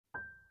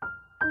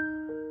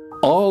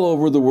All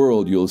over the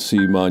world you'll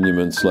see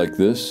monuments like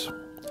this.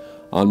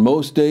 On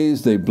most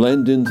days they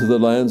blend into the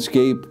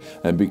landscape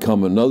and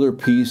become another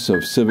piece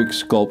of civic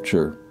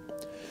sculpture.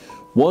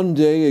 One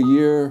day a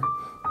year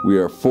we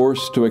are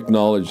forced to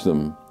acknowledge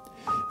them.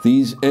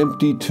 These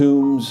empty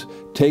tombs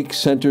take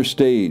center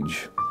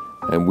stage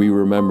and we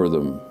remember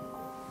them.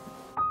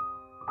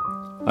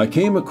 I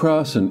came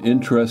across an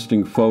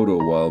interesting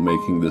photo while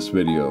making this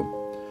video.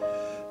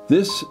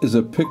 This is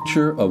a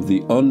picture of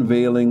the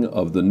unveiling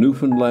of the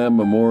Newfoundland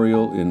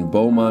Memorial in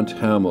Beaumont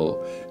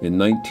Hamel in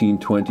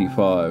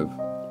 1925.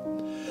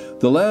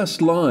 The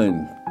last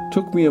line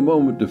took me a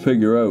moment to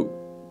figure out.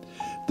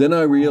 Then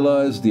I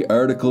realized the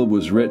article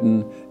was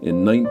written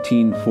in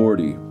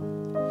 1940.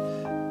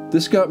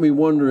 This got me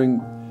wondering,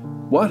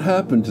 what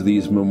happened to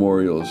these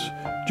memorials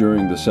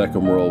during the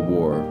Second World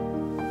War?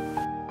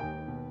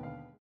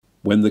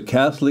 When the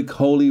Catholic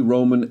Holy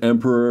Roman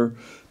Emperor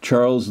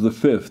Charles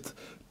V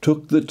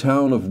took the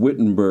town of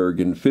Wittenberg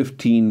in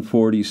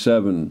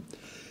 1547,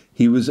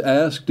 he was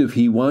asked if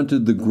he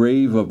wanted the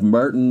grave of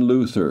Martin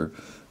Luther,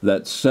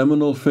 that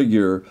seminal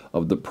figure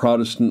of the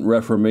Protestant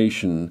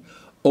Reformation,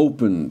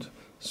 opened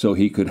so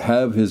he could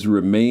have his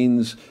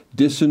remains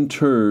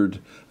disinterred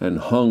and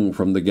hung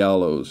from the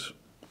gallows.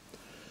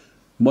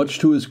 Much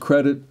to his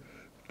credit,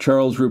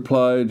 Charles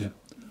replied,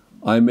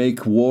 "I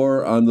make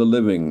war on the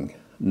living,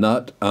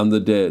 not on the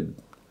dead."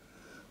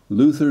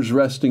 Luther's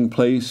resting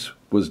place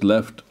was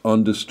left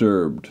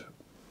undisturbed.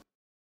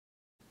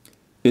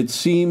 It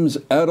seems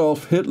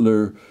Adolf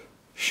Hitler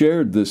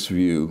shared this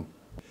view.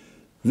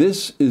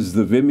 This is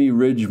the Vimy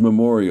Ridge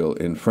Memorial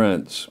in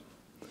France.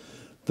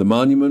 The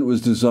monument was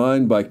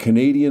designed by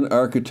Canadian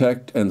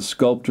architect and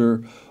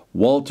sculptor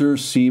Walter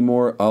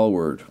Seymour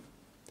Alward.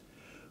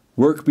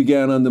 Work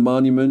began on the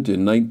monument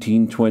in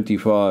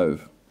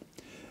 1925.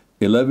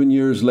 11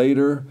 years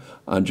later,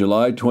 on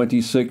July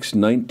 26,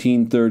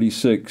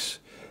 1936,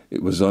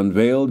 it was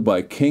unveiled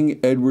by King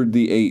Edward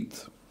VIII.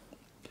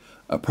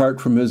 Apart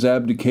from his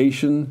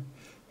abdication,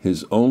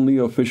 his only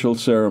official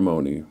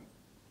ceremony.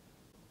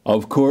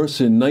 Of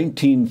course, in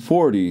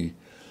 1940,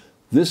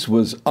 this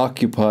was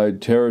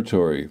occupied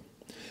territory,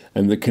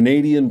 and the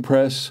Canadian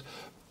press,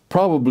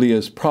 probably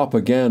as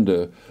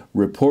propaganda,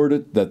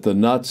 reported that the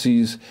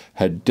Nazis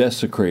had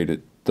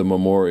desecrated the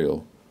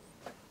memorial.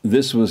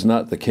 This was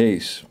not the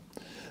case.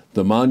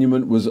 The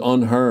monument was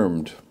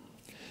unharmed.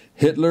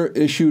 Hitler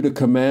issued a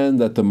command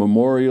that the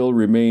memorial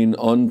remain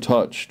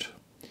untouched.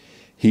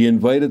 He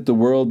invited the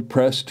world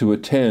press to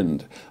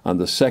attend on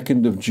the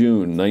 2nd of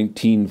June,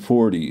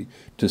 1940,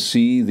 to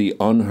see the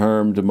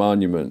unharmed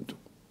monument.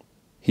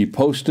 He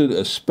posted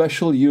a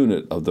special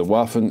unit of the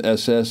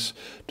Waffen-SS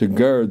to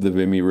guard the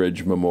Vimy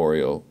Ridge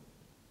Memorial.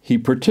 He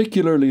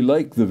particularly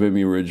liked the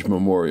Vimy Ridge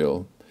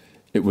Memorial.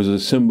 It was a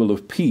symbol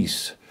of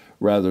peace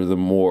rather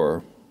than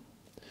war.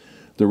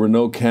 There were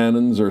no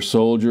cannons or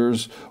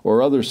soldiers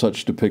or other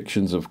such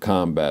depictions of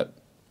combat.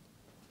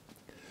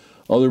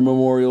 Other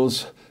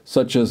memorials,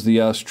 such as the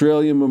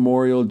Australian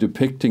memorial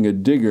depicting a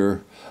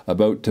digger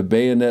about to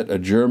bayonet a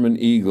German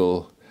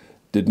eagle,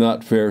 did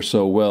not fare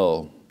so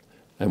well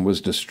and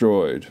was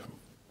destroyed.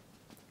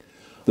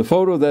 The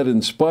photo that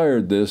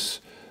inspired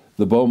this,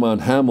 the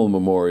Beaumont Hamel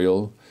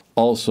Memorial,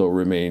 also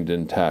remained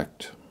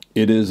intact.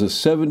 It is a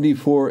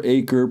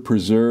 74-acre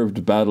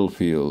preserved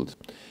battlefield.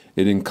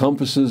 It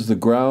encompasses the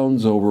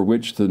grounds over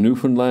which the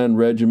Newfoundland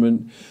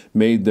Regiment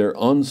made their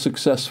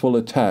unsuccessful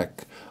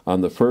attack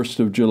on the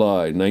 1st of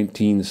July,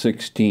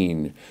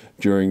 1916,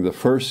 during the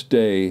first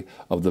day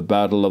of the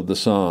Battle of the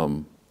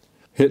Somme.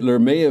 Hitler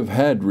may have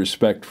had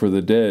respect for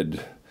the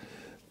dead,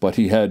 but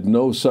he had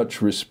no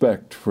such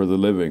respect for the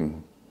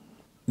living.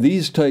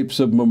 These types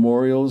of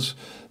memorials,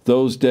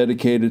 those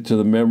dedicated to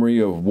the memory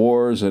of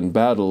wars and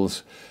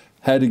battles,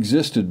 had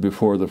existed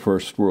before the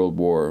First World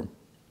War.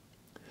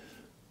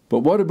 But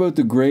what about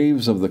the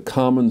graves of the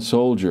common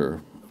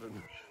soldier?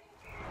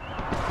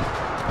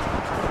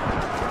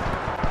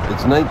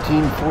 It's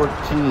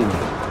 1914,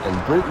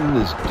 and Britain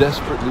is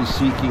desperately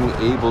seeking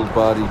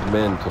able-bodied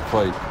men to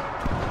fight.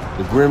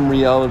 The grim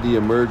reality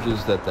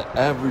emerges that the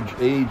average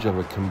age of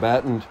a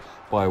combatant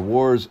by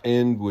war's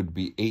end would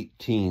be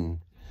 18.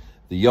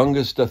 The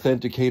youngest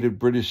authenticated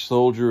British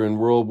soldier in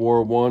World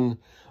War I,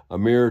 a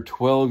mere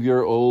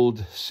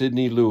 12-year-old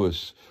Sidney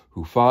Lewis,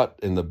 who fought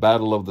in the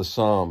Battle of the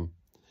Somme,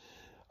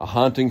 a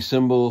haunting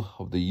symbol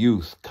of the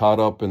youth caught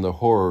up in the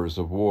horrors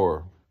of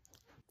war.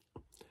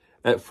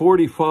 At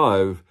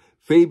 45,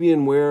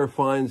 Fabian Ware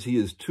finds he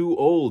is too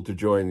old to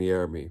join the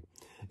army.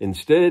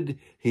 Instead,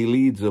 he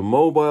leads a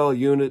mobile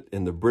unit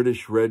in the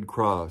British Red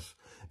Cross,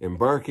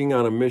 embarking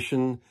on a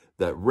mission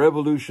that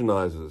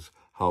revolutionizes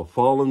how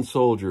fallen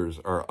soldiers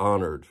are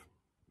honored.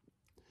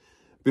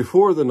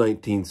 Before the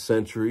 19th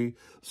century,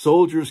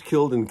 soldiers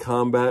killed in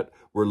combat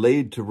were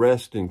laid to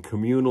rest in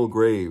communal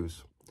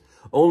graves.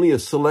 Only a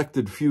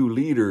selected few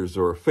leaders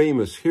or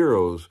famous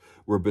heroes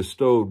were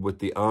bestowed with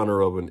the honor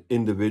of an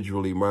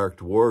individually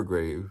marked war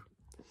grave.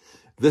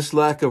 This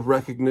lack of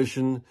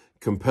recognition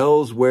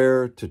compels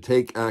Ware to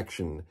take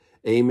action,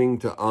 aiming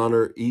to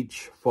honor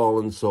each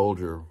fallen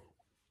soldier.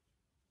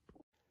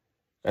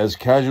 As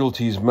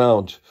casualties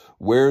mount,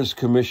 Ware's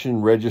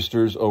commission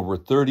registers over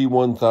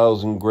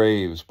 31,000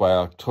 graves by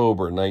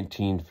October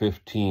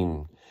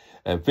 1915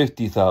 and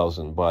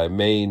 50,000 by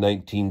May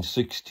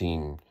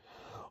 1916,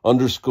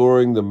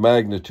 underscoring the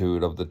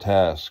magnitude of the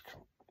task.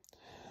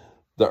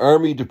 The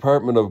Army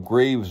Department of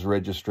Graves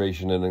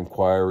Registration and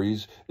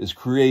Inquiries is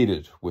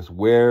created with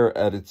Ware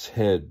at its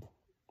head.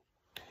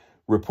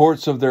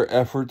 Reports of their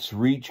efforts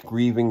reach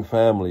grieving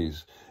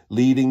families,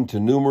 leading to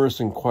numerous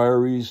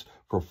inquiries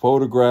for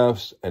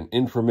photographs and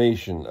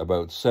information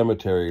about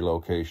cemetery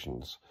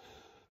locations.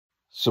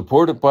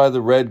 Supported by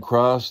the Red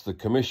Cross, the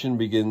Commission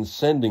begins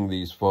sending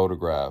these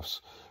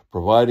photographs,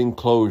 providing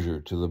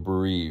closure to the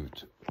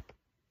bereaved.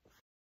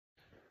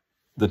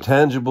 The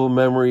tangible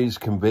memories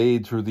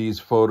conveyed through these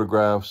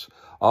photographs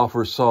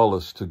offer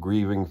solace to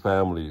grieving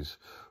families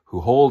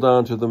who hold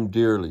on to them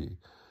dearly,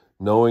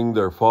 knowing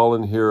their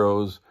fallen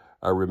heroes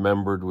are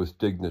remembered with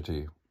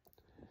dignity.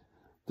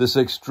 This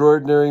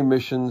extraordinary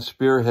mission,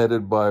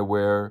 spearheaded by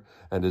Ware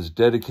and his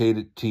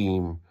dedicated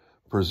team,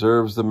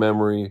 preserves the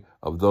memory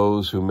of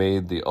those who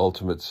made the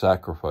ultimate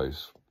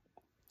sacrifice.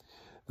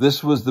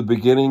 This was the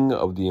beginning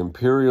of the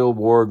Imperial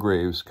War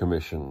Graves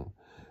Commission,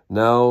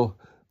 now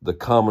the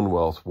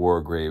Commonwealth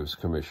War Graves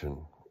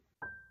Commission.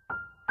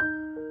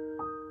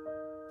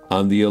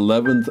 On the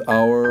 11th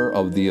hour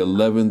of the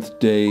 11th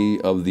day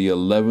of the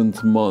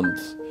 11th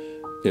month,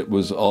 it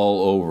was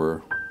all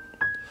over,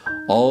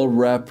 all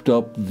wrapped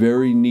up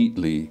very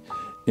neatly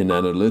in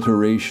an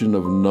alliteration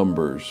of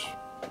numbers.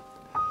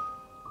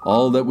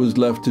 All that was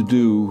left to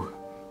do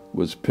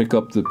was pick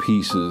up the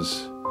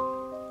pieces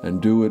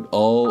and do it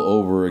all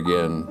over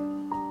again.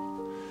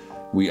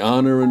 We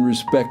honor and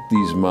respect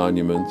these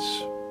monuments,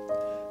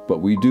 but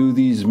we do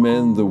these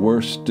men the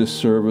worst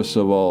disservice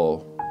of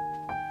all.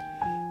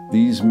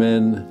 These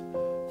men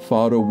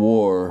fought a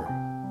war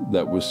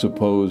that was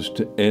supposed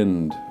to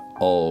end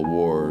all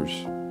wars.